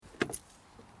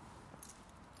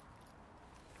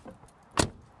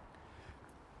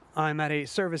I'm at a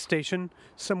service station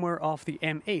somewhere off the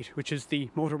M8, which is the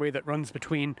motorway that runs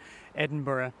between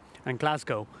Edinburgh and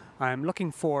Glasgow. I'm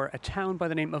looking for a town by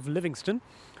the name of Livingston.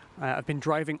 I've been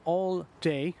driving all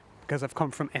day because I've come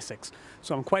from Essex,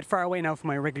 so I'm quite far away now from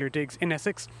my regular digs in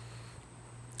Essex.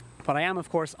 But I am,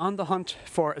 of course, on the hunt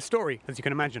for a story, as you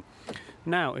can imagine.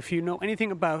 Now, if you know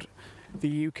anything about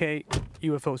the UK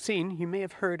UFO scene, you may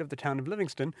have heard of the town of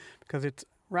Livingston because it's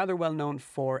rather well known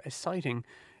for a sighting,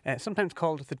 sometimes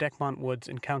called the Dechmont Woods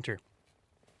Encounter.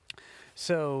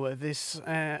 So this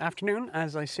afternoon,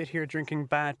 as I sit here drinking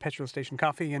bad petrol station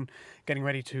coffee and getting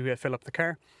ready to fill up the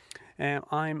car,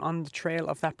 I'm on the trail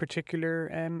of that particular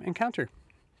encounter.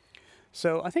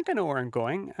 So I think I know where I'm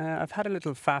going. I've had a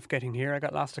little faff getting here. I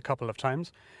got lost a couple of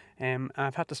times.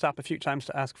 I've had to stop a few times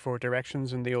to ask for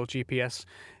directions, and the old GPS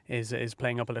is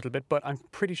playing up a little bit. But I'm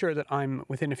pretty sure that I'm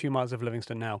within a few miles of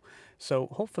Livingston now. So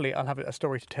hopefully I'll have a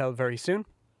story to tell very soon.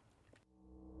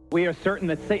 We are certain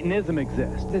that Satanism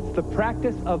exists. It's the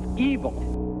practice of evil.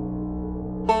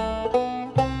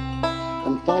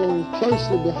 And following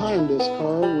closely behind this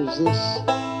car was this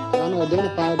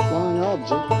unidentified flying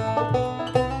object.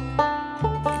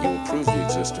 Prove the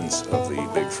existence of the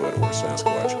Bigfoot or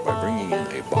Sasquatch by bringing in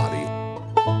a body.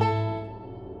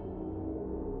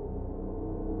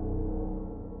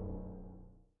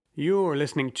 You're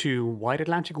listening to Wide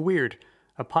Atlantic Weird,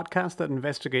 a podcast that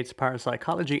investigates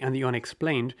parapsychology and the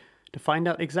unexplained to find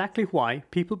out exactly why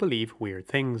people believe weird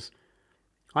things.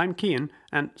 I'm Cian,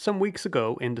 and some weeks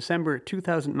ago, in December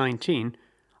 2019,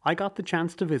 I got the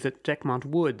chance to visit Dechmont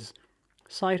Woods,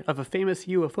 site of a famous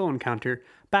UFO encounter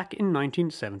back in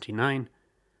 1979.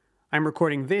 I'm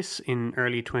recording this in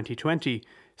early 2020,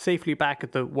 safely back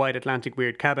at the Wide Atlantic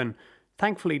Weird cabin,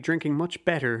 thankfully drinking much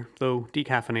better, though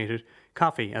decaffeinated,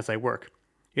 coffee as I work.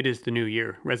 It is the new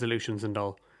year, resolutions and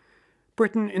all.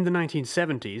 Britain in the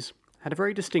 1970s had a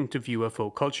very distinctive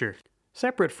UFO culture,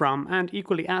 separate from and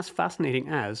equally as fascinating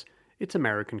as its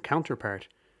American counterpart.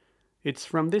 It's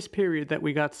from this period that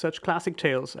we got such classic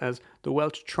tales as the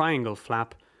Welch Triangle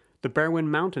flap, the Berwyn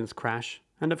Mountains crash,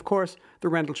 and of course the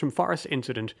Rendlesham Forest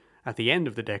incident at the end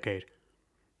of the decade.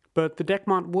 But the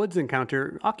Dechmont Woods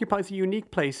encounter occupies a unique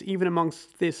place even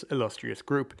amongst this illustrious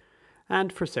group,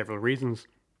 and for several reasons.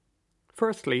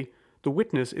 Firstly, the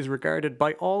witness is regarded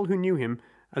by all who knew him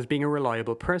as being a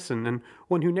reliable person and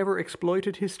one who never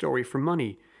exploited his story for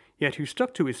money, yet who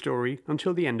stuck to his story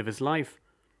until the end of his life.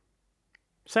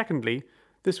 Secondly,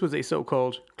 this was a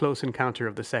so-called close encounter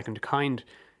of the second kind,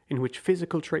 in which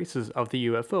physical traces of the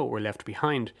UFO were left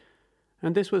behind,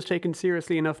 and this was taken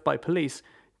seriously enough by police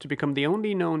to become the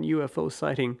only known UFO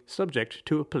sighting subject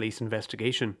to a police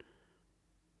investigation.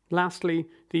 Lastly,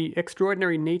 the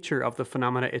extraordinary nature of the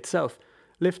phenomena itself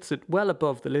lifts it well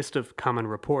above the list of common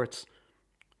reports.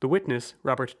 The witness,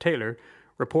 Robert Taylor,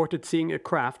 reported seeing a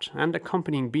craft and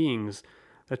accompanying beings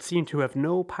that seem to have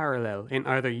no parallel in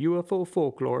either UFO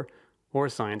folklore or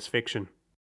science fiction.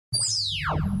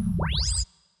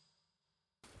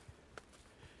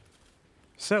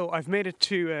 So, I've made it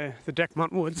to the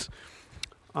Dechmont Woods.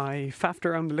 I faffed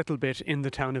around a little bit in the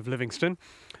town of Livingston.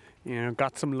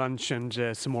 Got some lunch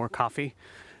and some more coffee.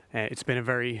 It's been a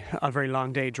very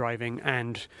long day driving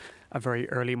and a very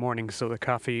early morning, so the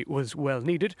coffee was well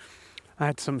needed. I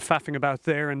had some faffing about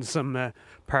there and some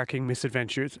parking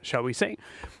misadventures, shall we say.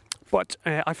 But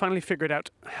I finally figured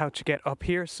out how to get up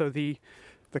here. So the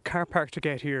car park to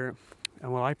get here,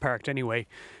 well, I parked anyway,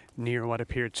 near what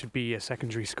appeared to be a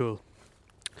secondary school.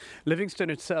 Livingston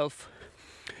itself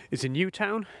is a new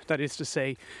town. That is to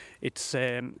say, it's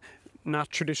not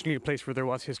traditionally a place where there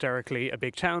was historically a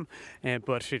big town,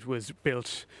 but it was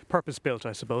purpose-built,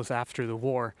 I suppose, after the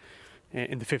war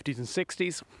in the 50s and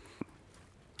 60s.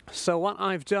 So what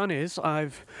I've done is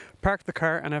I've parked the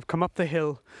car and I've come up the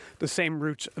hill the same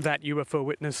route that UFO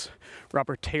witness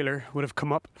Robert Taylor would have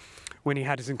come up when he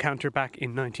had his encounter back in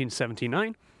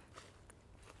 1979.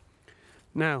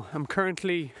 Now, I'm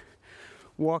currently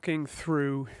walking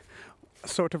through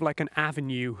sort of like an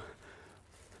avenue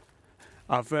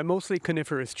of mostly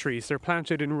coniferous trees. They're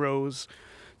planted in rows.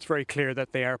 It's very clear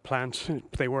that they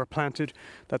were planted,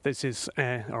 that this is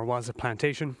or was a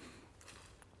plantation.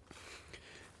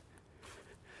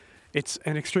 It's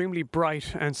an extremely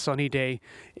bright and sunny day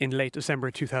in late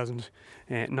December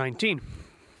 2019.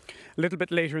 A little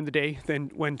bit later in the day than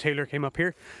when Taylor came up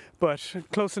here, but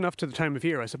close enough to the time of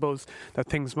year, I suppose, that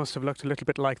things must have looked a little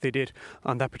bit like they did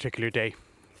on that particular day.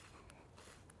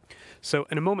 So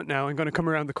in a moment now, I'm going to come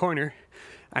around the corner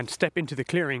and step into the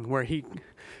clearing where he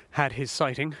had his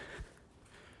sighting.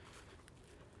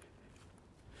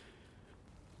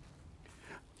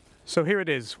 So here it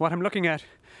is. What I'm looking at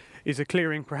is a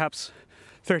clearing perhaps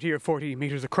 30 or 40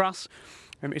 metres across.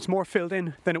 It's more filled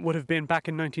in than it would have been back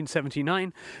in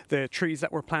 1979. The trees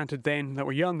that were planted then, that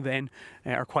were young then,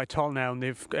 are quite tall now, and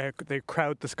they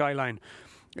crowd the skyline.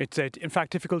 It's in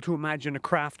fact difficult to imagine a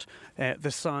craft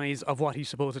the size of what he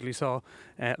supposedly saw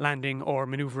landing or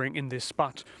manoeuvring in this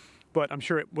spot, but I'm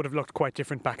sure it would have looked quite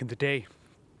different back in the day.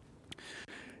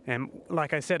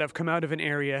 Like I said, I've come out of an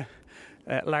area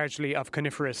largely of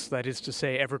coniferous, that is to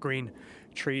say evergreen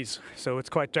trees, so it's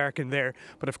quite dark in there,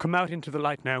 but I've come out into the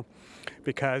light now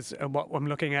because what I'm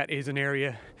looking at is an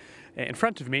area in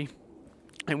front of me,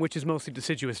 and which is mostly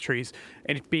deciduous trees,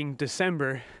 and it being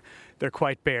December, they're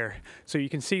quite bare, so you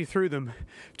can see through them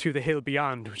to the hill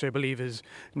beyond, which I believe is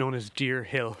known as Deer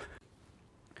Hill.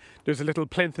 There's a little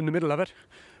plinth in the middle of it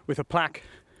with a plaque,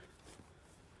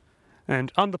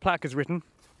 and on the plaque is written,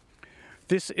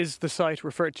 "This is the site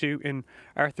referred to in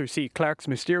Arthur C. Clarke's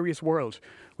Mysterious World,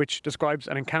 which describes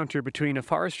an encounter between a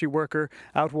forestry worker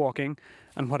out walking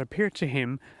and what appeared to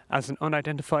him as an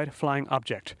unidentified flying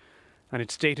object." And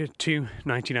it's dated to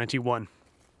 1991.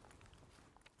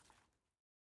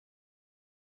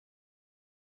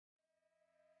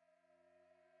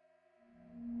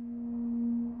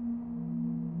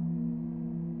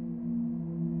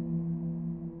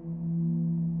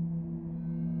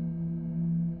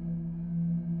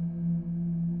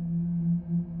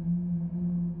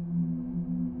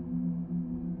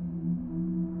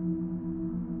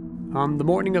 On the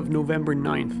morning of November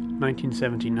 9th,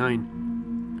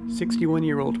 1979,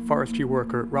 61-year-old forestry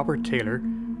worker Robert Taylor,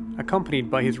 accompanied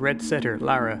by his red setter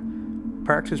Lara,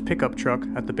 parked his pickup truck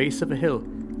at the base of a hill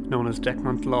known as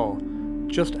Decmont Law,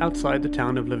 just outside the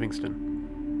town of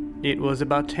Livingston. It was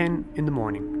about 10 in the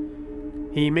morning.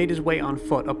 He made his way on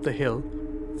foot up the hill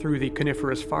through the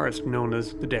coniferous forest known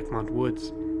as the Decmont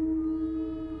Woods.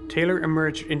 Taylor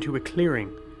emerged into a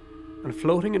clearing, and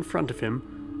floating in front of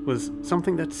him was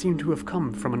something that seemed to have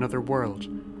come from another world.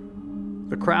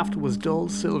 The craft was dull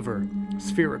silver,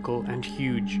 spherical and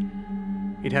huge.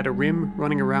 It had a rim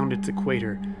running around its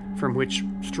equator, from which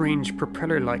strange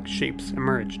propeller-like shapes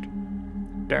emerged.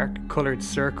 Dark coloured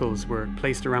circles were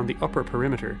placed around the upper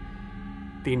perimeter.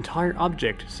 The entire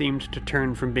object seemed to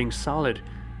turn from being solid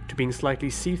to being slightly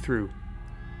see-through,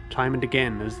 time and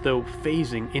again as though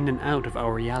phasing in and out of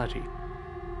our reality.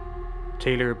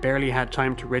 Taylor barely had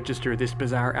time to register this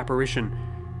bizarre apparition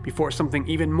before something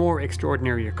even more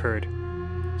extraordinary occurred,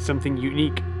 something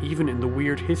unique even in the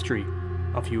weird history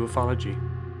of ufology.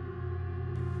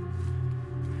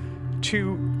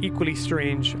 Two equally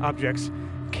strange objects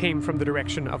came from the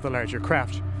direction of the larger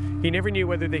craft. He never knew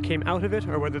whether they came out of it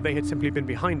or whether they had simply been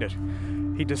behind it.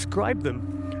 He described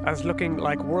them as looking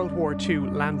like World War II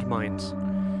landmines.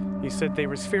 He said they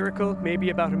were spherical,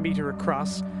 maybe about a metre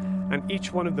across, and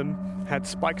each one of them had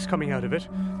spikes coming out of it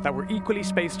that were equally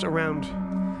spaced around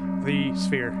the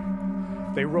sphere.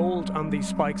 They rolled on these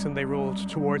spikes and they rolled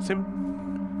towards him.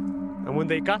 And when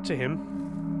they got to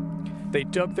him, they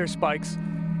dug their spikes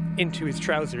into his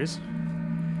trousers,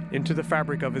 into the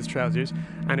fabric of his trousers,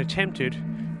 and attempted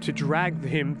to drag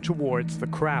him towards the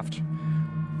craft.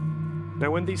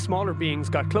 Now, when these smaller beings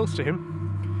got close to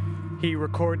him, he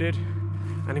recorded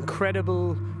an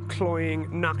incredible,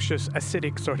 cloying, noxious,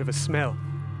 acidic sort of a smell.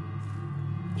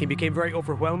 He became very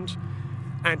overwhelmed,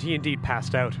 and he indeed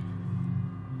passed out.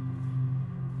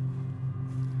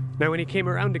 Now, when he came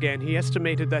around again, he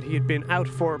estimated that he had been out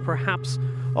for perhaps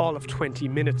all of 20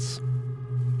 minutes.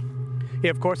 He,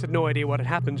 of course, had no idea what had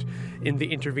happened in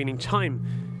the intervening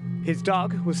time. His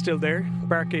dog was still there,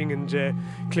 barking and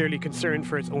clearly concerned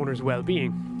for its owner's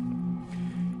well-being.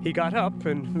 He got up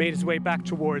and made his way back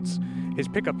towards his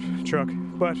pickup truck,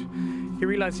 but he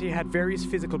realized he had various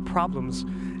physical problems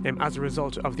as a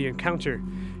result of the encounter.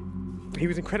 He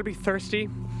was incredibly thirsty.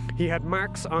 He had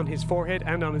marks on his forehead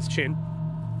and on his chin.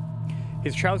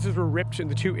 His trousers were ripped in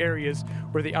the two areas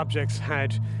where the objects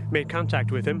had made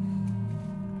contact with him.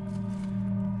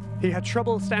 He had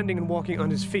trouble standing and walking on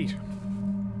his feet.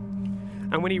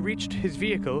 And when he reached his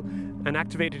vehicle and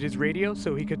activated his radio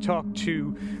so he could talk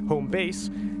to home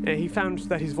base, he found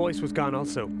that his voice was gone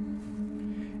also.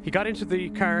 He got into the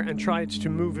car and tried to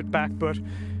move it back, but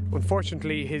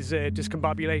unfortunately his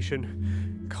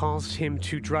discombobulation caused him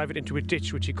to drive it into a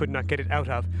ditch which he could not get it out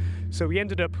of. So he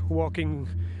ended up walking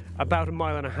about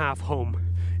 1.5 miles home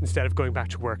instead of going back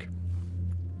to work.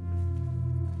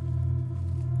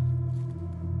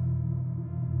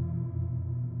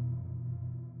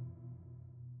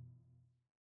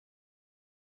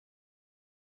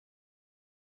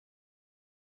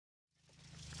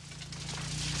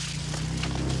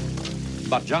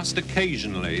 But just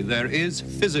occasionally, there is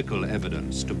physical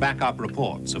evidence to back up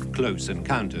reports of close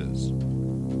encounters.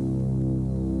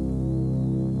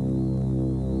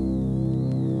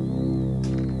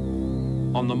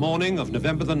 On the morning of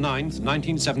November the 9th,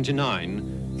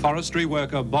 1979, forestry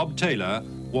worker Bob Taylor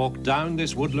walked down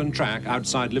this woodland track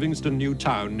outside Livingston New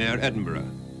Town near Edinburgh.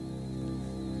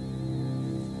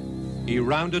 He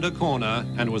rounded a corner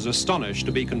and was astonished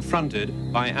to be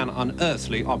confronted by an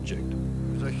unearthly object.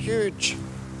 It was a huge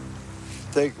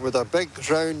thing with a big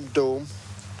round dome,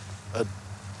 a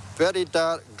very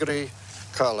dark grey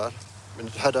colour, and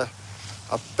it had a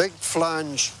big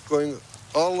flange going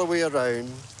all the way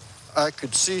around. I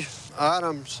could see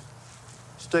arms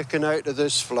sticking out of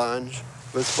this flange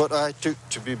with what I took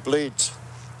to be blades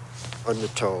on the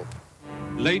top.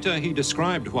 Later, he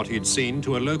described what he'd seen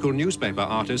to a local newspaper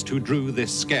artist who drew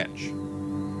this sketch.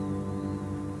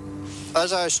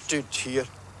 As I stood here,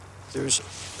 there was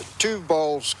two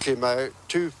balls came out,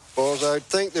 two balls. I would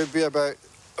think they'd be about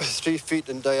 3 feet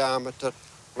in diameter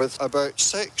with about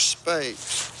 6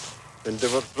 spikes. And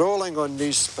they were rolling on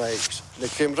these spikes. They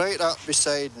came right up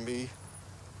beside me,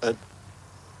 and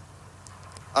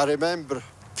I remember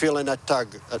feeling a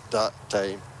tug at that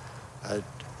time.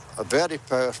 A very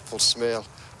powerful smell,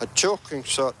 a choking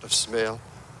sort of smell,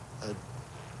 and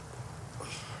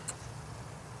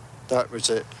that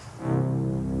was it.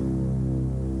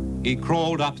 He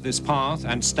crawled up this path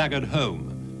and staggered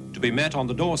home, to be met on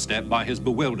the doorstep by his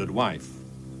bewildered wife.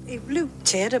 It looked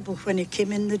terrible when he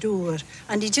came in the door,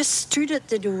 and he just stood at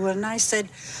the door, and I said,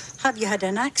 "Have you had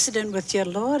an accident with your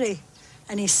lorry?"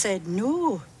 And he said,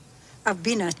 "No, I've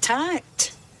been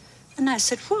attacked." And I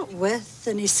said, "What with?"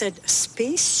 And he said, "A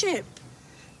spaceship."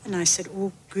 And I said,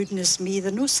 "Oh, goodness me,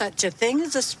 there's no such a thing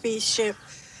as a spaceship.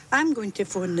 I'm going to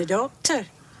phone the doctor.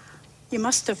 You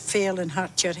must have fell and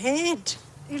hurt your head."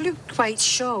 He looked quite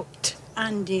shocked,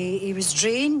 and he was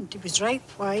drained. He was right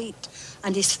white,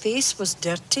 and his face was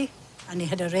dirty, and he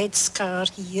had a red scar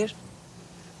here.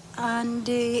 And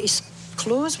his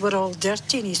clothes were all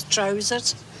dirty, and his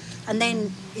trousers. And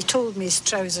then he told me his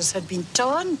trousers had been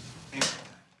torn.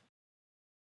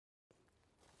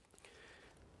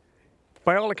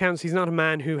 By all accounts, he's not a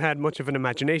man who had much of an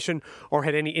imagination or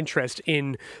had any interest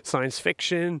in science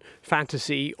fiction,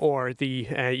 fantasy, or the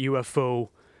UFO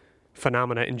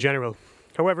phenomena in general.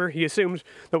 However, he assumed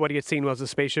that what he had seen was a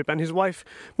spaceship, and his wife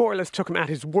more or less took him at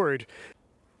his word.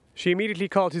 She immediately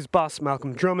called his boss,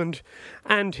 Malcolm Drummond,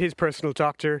 and his personal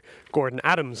doctor, Gordon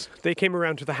Adams. They came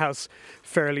around to the house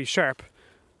fairly sharp.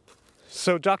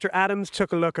 So Dr. Adams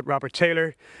took a look at Robert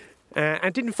Taylor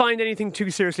and didn't find anything too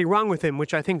seriously wrong with him,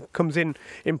 which I think comes in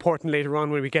important later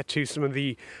on when we get to some of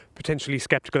the potentially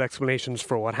sceptical explanations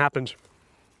for what happened.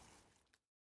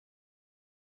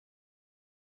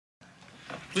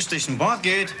 Police station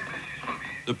Bargate.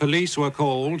 The police were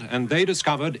called, and they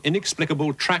discovered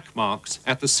inexplicable track marks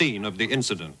at the scene of the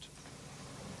incident.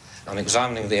 On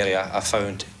examining the area, I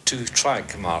found 2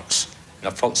 track marks in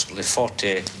approximately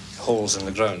 40 holes in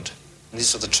the ground. And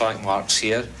these are the track marks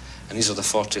here, and these are the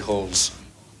 40 holes.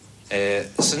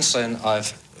 Since then, I've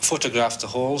photographed the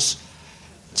holes.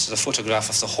 This is a photograph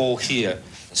of the hole here.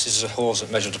 This is the holes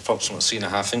that measured approximately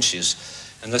 3.5 inches.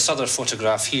 In this other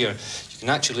photograph here, you can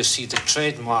actually see the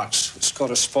tread marks which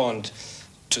correspond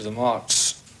to the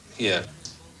marks here.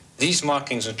 These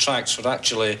markings and tracks were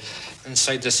actually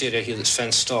inside this area here that's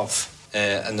fenced off,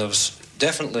 and there was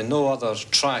definitely no other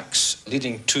tracks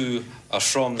leading to or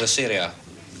from this area.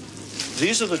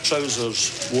 These are the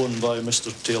trousers worn by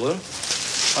Mr. Taylor.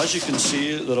 As you can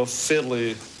see, they're of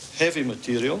fairly heavy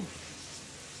material.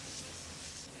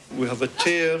 We have a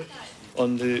tear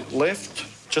on the left,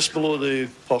 just below the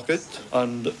pocket,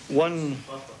 and one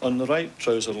on the right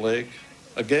trouser leg,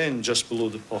 again just below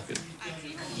the pocket.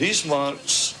 These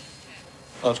marks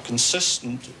are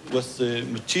consistent with the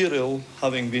material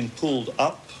having been pulled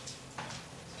up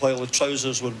while the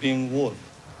trousers were being worn.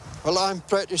 Well, I'm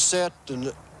pretty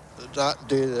certain that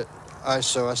day that I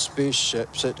saw a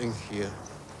spaceship sitting here.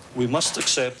 We must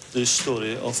accept the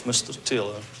story of Mr.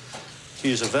 Taylor. He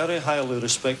is a very highly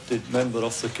respected member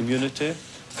of the community,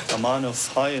 a man of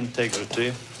high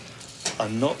integrity,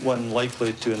 and not one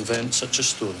likely to invent such a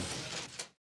story.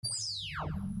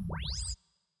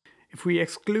 If we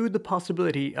exclude the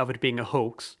possibility of it being a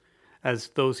hoax, as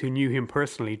those who knew him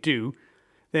personally do,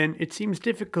 then it seems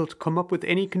difficult to come up with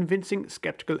any convincing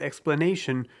skeptical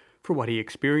explanation for what he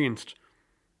experienced.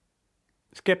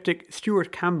 Skeptic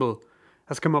Stuart Campbell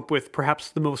has come up with perhaps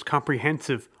the most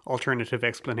comprehensive alternative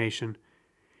explanation.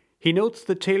 He notes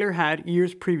that Taylor had,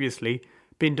 years previously,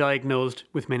 been diagnosed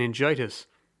with meningitis.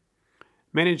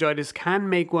 Meningitis can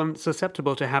make one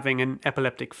susceptible to having an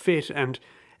epileptic fit, and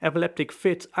epileptic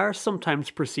fits are sometimes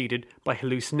preceded by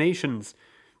hallucinations,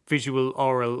 visual,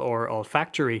 oral, or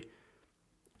olfactory.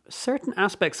 Certain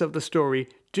aspects of the story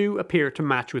do appear to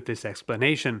match with this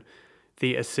explanation.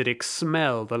 the acidic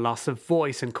smell, the loss of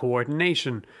voice and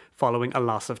coordination following a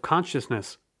loss of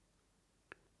consciousness.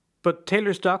 But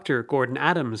Taylor's doctor, Gordon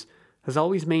Adams, has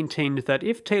always maintained that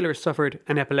if Taylor suffered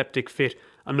an epileptic fit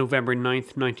on November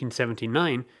 9th,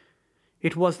 1979,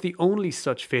 it was the only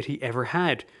such fit he ever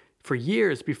had, for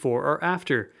years before or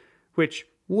after, which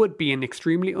would be an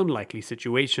extremely unlikely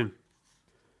situation.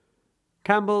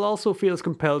 Campbell also feels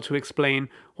compelled to explain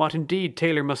what indeed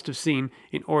Taylor must have seen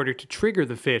in order to trigger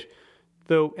the fit,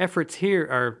 though efforts here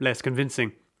are less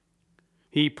convincing.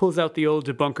 He pulls out the old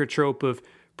debunker trope of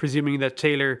presuming that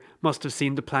Taylor must have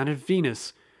seen the planet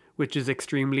Venus, which is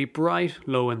extremely bright,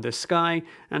 low in the sky,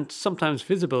 and sometimes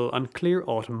visible on clear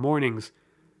autumn mornings.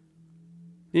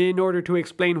 In order to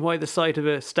explain why the sight of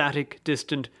a static,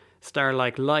 distant,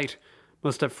 star-like light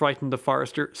must have frightened the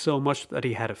forester so much that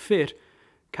he had a fit,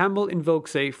 Campbell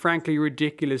invokes a frankly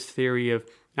ridiculous theory of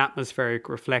atmospheric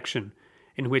reflection,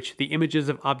 in which the images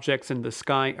of objects in the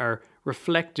sky are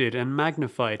reflected and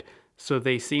magnified so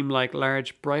they seem like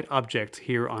large, bright objects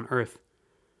here on Earth.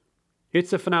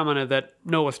 It's a phenomena that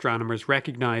no astronomers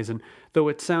recognize, and though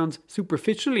it sounds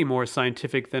superficially more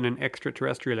scientific than an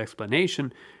extraterrestrial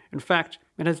explanation, in fact,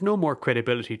 it has no more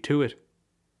credibility to it.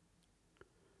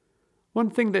 One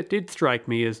thing that did strike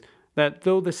me is that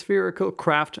though the spherical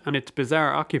craft and its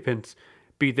bizarre occupants,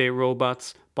 be they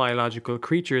robots, biological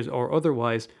creatures, or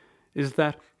otherwise, is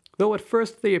that though at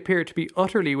first they appear to be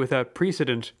utterly without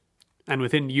precedent, and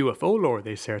within UFO lore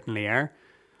they certainly are,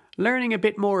 learning a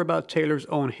bit more about Taylor's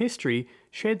own history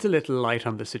sheds a little light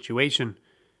on the situation.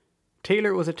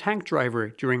 Taylor was a tank driver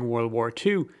during World War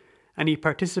II, and he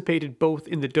participated both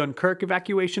in the Dunkirk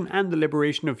evacuation and the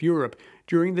liberation of Europe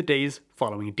during the days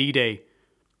following D-Day.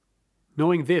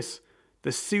 Knowing this,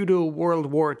 the pseudo-World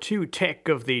War II tech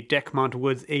of the Dechmont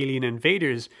Woods alien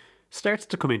invaders starts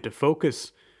to come into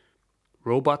focus.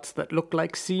 Robots that look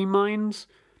like sea mines?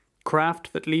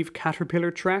 Craft that leave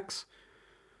caterpillar tracks?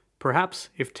 Perhaps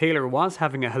if Taylor was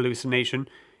having a hallucination,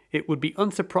 it would be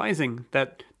unsurprising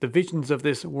that the visions of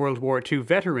this World War II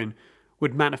veteran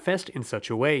would manifest in such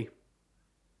a way.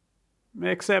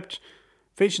 Except,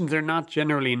 visions are not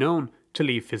generally known to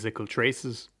leave physical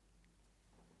traces.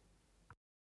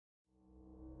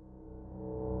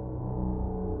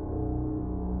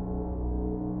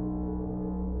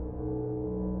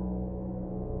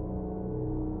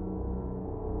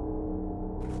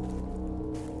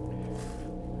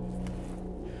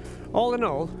 All in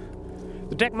all,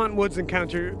 the Dechmont Woods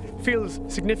encounter feels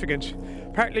significant,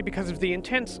 partly because of the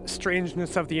intense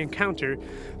strangeness of the encounter,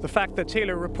 the fact that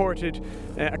Taylor reported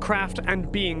a craft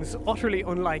and beings utterly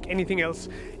unlike anything else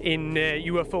in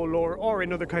UFO lore or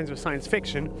in other kinds of science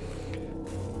fiction,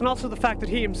 and also the fact that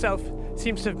he himself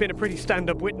seems to have been a pretty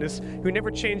stand-up witness who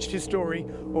never changed his story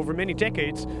over many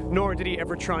decades, nor did he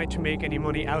ever try to make any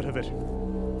money out of it.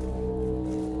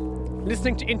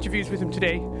 Listening to interviews with him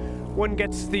today, one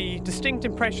gets the distinct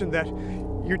impression that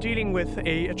you're dealing with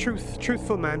a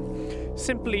truthful man,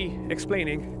 simply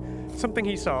explaining something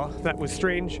he saw that was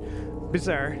strange,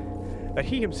 bizarre, that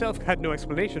he himself had no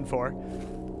explanation for,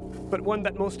 but one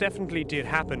that most definitely did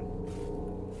happen.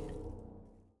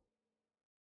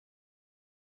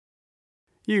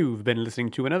 You've been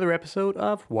listening to another episode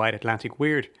of Wide Atlantic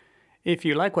Weird. If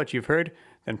you like what you've heard,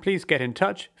 then please get in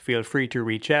touch, feel free to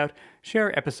reach out,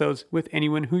 share episodes with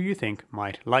anyone who you think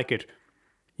might like it.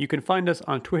 You can find us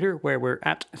on Twitter where we're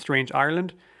at Strange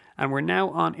Ireland, and we're now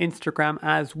on Instagram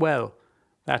as well.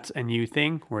 That's a new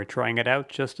thing, we're trying it out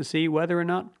just to see whether or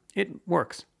not it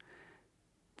works.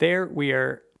 There we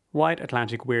are, Wide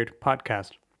Atlantic Weird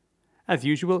Podcast. As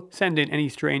usual, send in any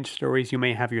strange stories you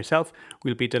may have yourself,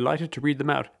 we'll be delighted to read them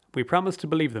out. We promise to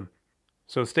believe them.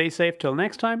 So stay safe till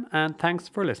next time, and thanks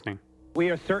for listening. We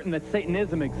are certain that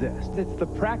Satanism exists. It's the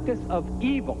practice of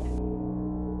evil.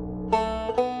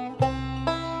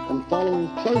 And following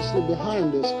closely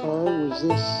behind this car was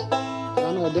this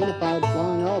unidentified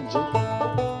flying object.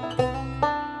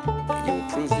 You will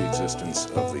prove the existence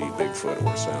of the Bigfoot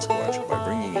or Sasquatch by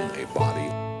bringing in a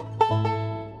body